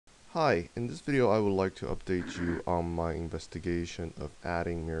Hi, in this video I would like to update you on my investigation of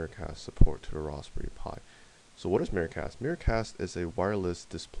adding Miracast support to the Raspberry Pi. So what is Miracast? Miracast is a wireless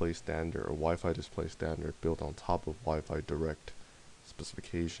display standard or Wi-Fi display standard built on top of Wi-Fi Direct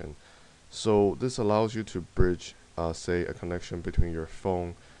specification. So this allows you to bridge, say, a connection between your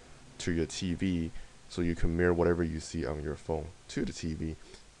phone to your TV, so you can mirror whatever you see on your phone to the TV.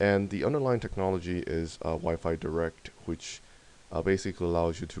 And the underlying technology is Wi-Fi Direct, which basically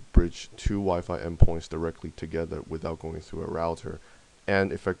allows you to bridge two Wi-Fi endpoints directly together without going through a router.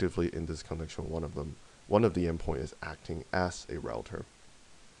 And effectively, in this connection, one of the endpoint is acting as a router.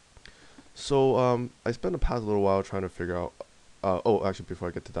 So I spent the past little while trying to figure out. Actually, before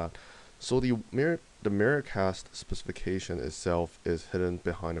I get to that, so the Miracast specification itself is hidden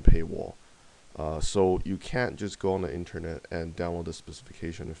behind a paywall. So you can't just go on the internet and download the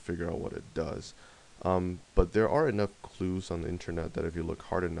specification and figure out what it does. But there are enough clues on the internet that if you look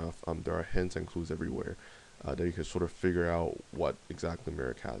hard enough, there are hints and clues everywhere that you can sort of figure out what exactly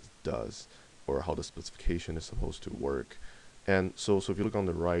Miracast does or how the specification is supposed to work. And so if you look on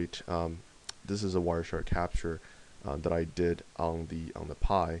the right, this is a Wireshark capture that I did on the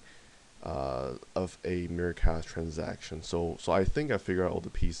Pi of a Miracast transaction. So I think I figured out all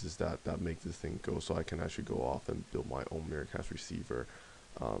the pieces that make this thing go, so I can actually go off and build my own Miracast receiver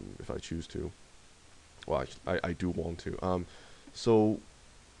if I choose to. Well, I do want to. So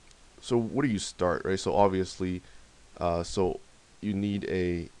where do you start, right? So obviously, so you need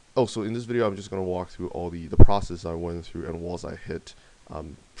a. Oh, so in this video, I'm just gonna walk through all the process I went through and walls I hit,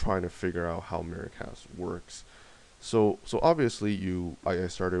 trying to figure out how Miracast works. So obviously, I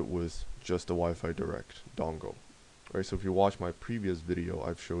started with just the Wi-Fi Direct dongle, right? So if you watch my previous video,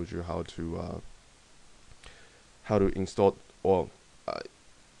 I've showed you how to install. Well,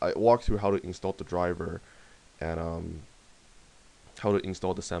 I walked through how to install the driver and how to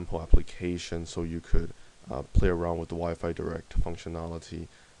install the sample application so you could play around with the Wi-Fi Direct functionality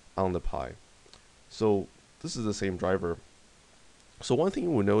on the Pi. So this is the same driver. So one thing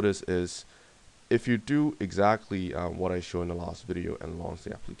you will notice is if you do exactly what I showed in the last video and launch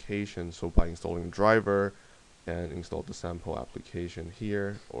the application, so by installing the driver and install the sample application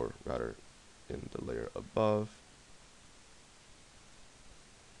here, or rather in the layer above.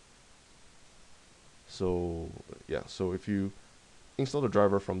 So yeah, so if you install the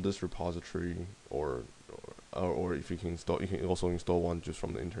driver from this repository, or if you can also install one just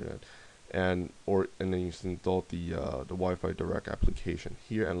from the internet, and then you install the Wi-Fi Direct application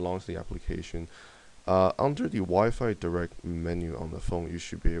here and launch the application. Under the Wi-Fi Direct menu on the phone, you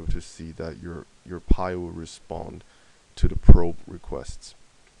should be able to see that your Pi will respond to the probe requests.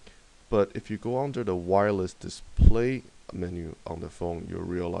 But if you go under the wireless display menu on the phone, you'll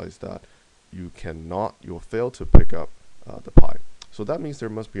realize that you'll fail to pick up the Pi. So that means there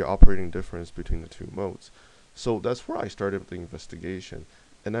must be an operating difference between the two modes. So that's where I started the investigation.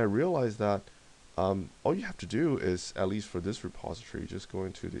 And I realized that all you have to do is, at least for this repository, just go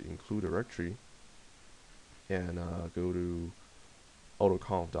into the include directory and go to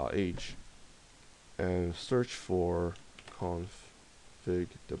autoconf.h and search for config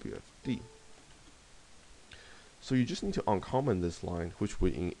wfd. So you just need to uncomment this line, which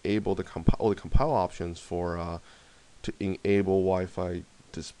will enable all the compile options for to enable Wi-Fi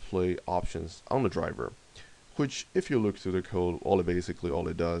display options on the driver. Which, if you look through the code, all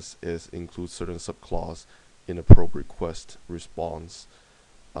it does is include certain subclause in a probe request response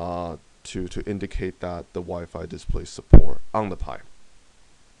to indicate that the Wi-Fi display support on the Pi.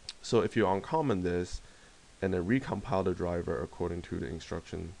 So if you uncomment this and then recompile the driver according to the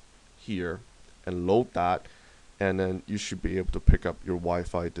instruction here and load that, and then you should be able to pick up your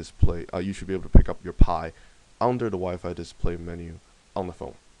Wi-Fi display. You should be able to pick up your Pi under the Wi-Fi display menu on the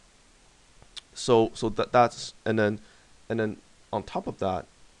phone. So that's and then on top of that.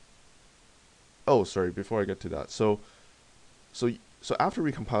 Oh, sorry. Before I get to that, so after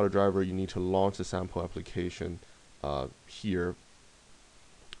recompile the driver, you need to launch the sample application here,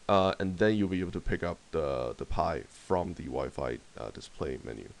 and then you'll be able to pick up the Pi from the Wi-Fi display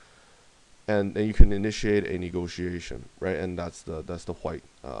menu. And then you can initiate a negotiation, right? And that's the white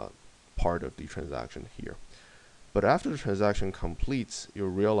part of the transaction here. But after the transaction completes, you'll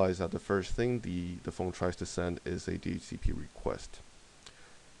realize that the first thing the phone tries to send is a DHCP request.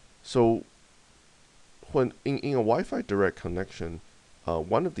 So when in a Wi-Fi Direct connection,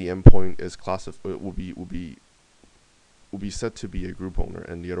 one of the endpoint is will be set to be a group owner,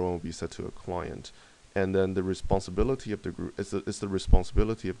 and the other one will be set to a client. And then the responsibility of the group is the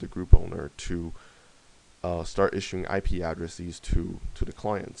responsibility of the group owner to start issuing IP addresses to the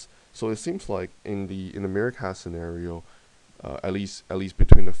clients. So it seems like in the Miracast scenario, at least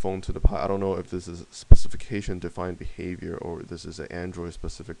between the phone to the Pi. I don't know if this is specification defined behavior or this is an Android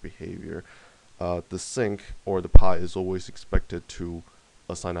specific behavior. The sync or the Pi is always expected to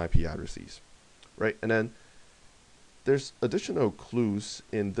assign IP addresses, right? And then there's additional clues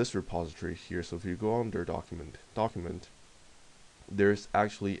in this repository here. So if you go under document, there's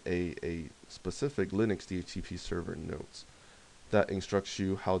actually a specific Linux DHCP server notes that instructs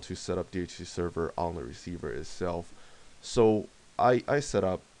you how to set up DHCP server on the receiver itself. So I set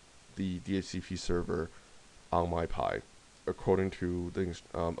up the DHCP server on my Pi according to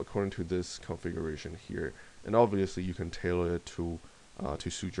this configuration here, and obviously you can tailor it to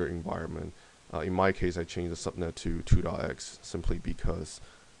suit your environment. In my case, I changed the subnet to 2.x simply because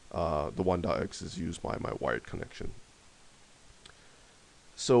the 1.x is used by my wired connection.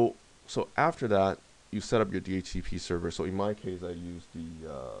 So after that, you set up your DHCP server. So in my case, I used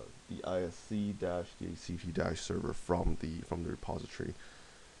the ISC-DHCP- server from the repository.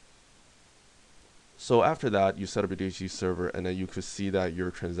 So after that, you set up your DHCP server, and then you could see that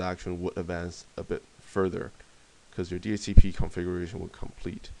your transaction would advance a bit further because your DHCP configuration would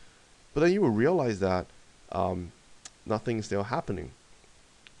complete. But then you will realize that nothing is still happening.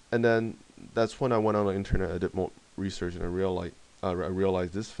 And then that's when I went on the internet, I did more research, and I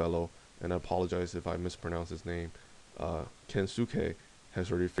realized this fellow, and I apologize if I mispronounce his name, Kensuke,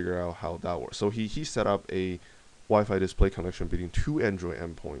 has already figured out how that works. So he set up a Wi-Fi display connection between two Android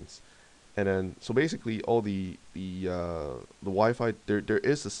endpoints. And then, so basically all the Wi-Fi, there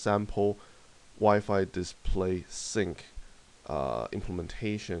is a sample Wi-Fi display sync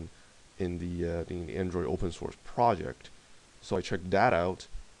implementation in the Android open source project. So I checked that out,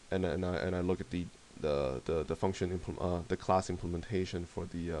 and I look at the function the class implementation for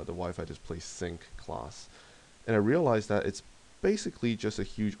the Wi-Fi display sync class, and I realized that it's basically just a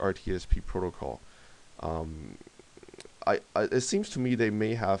huge RTSP protocol. It seems to me they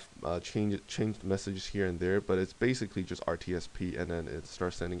may have changed messages here and there, but it's basically just RTSP, and then it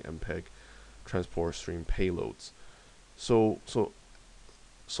starts sending MPEG transport stream payloads. So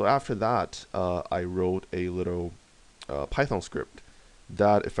after that, I wrote a little Python script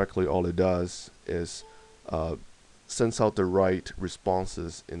that effectively all it does is sends out the right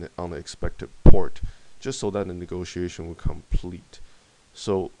responses on the expected port, just so that the negotiation will complete.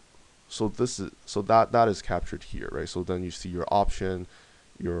 So that is captured here, right? So then you see your option,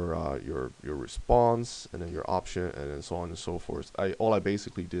 your response, and then your option, and then so on and so forth. All I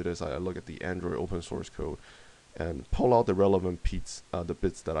basically did is I look at the Android open source code and pull out the relevant bits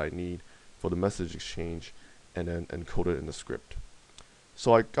that I need for the message exchange, and then encode it in the script.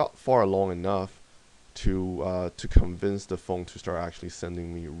 So I got far along enough to convince the phone to start actually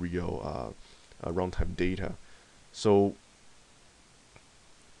sending me real runtime data. So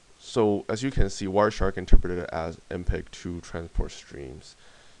as you can see, Wireshark interpreted it as MPEG-2 transport streams.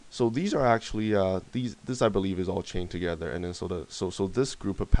 So these are actually this I believe is all chained together, and then so this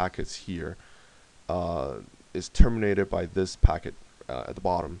group of packets here is terminated by this packet at the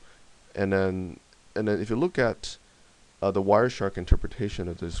bottom, and then if you look at the Wireshark interpretation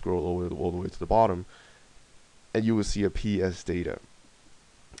of this, scroll all the way to the bottom, and you will see a PS data,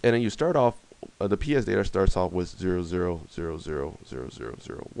 and then you start off. The PS data starts off with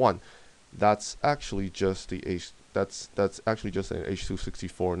 00000001. That's actually just that's actually just an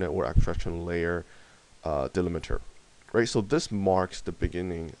H.264 network abstraction layer delimiter, right? So this marks the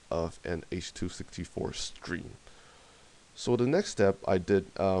beginning of an H.264 stream. So the next step I did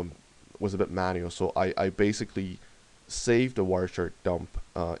was a bit manual. So I basically saved the Wireshark dump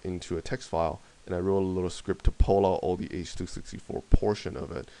into a text file, and I wrote a little script to pull out all the H.264 portion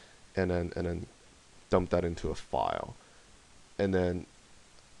of it, and then dump that into a file, and then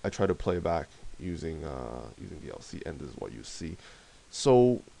I try to play back using VLC, and this is what you see.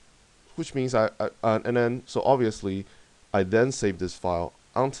 So, which means so obviously I then save this file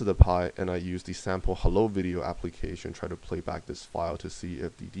onto the Pi, and I use the sample hello video application, try to play back this file to see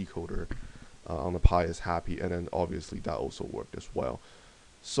if the decoder on the Pi is happy, and then obviously that also worked as well.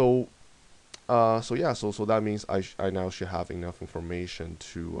 So that means I now should have enough information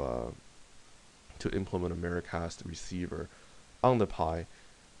to implement a Miracast receiver on the Pi,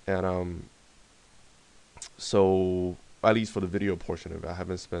 and so at least for the video portion of it, I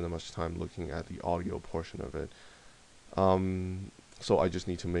haven't spent much time looking at the audio portion of it. So I just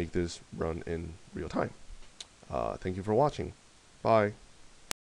need to make this run in real time. Thank you for watching. Bye.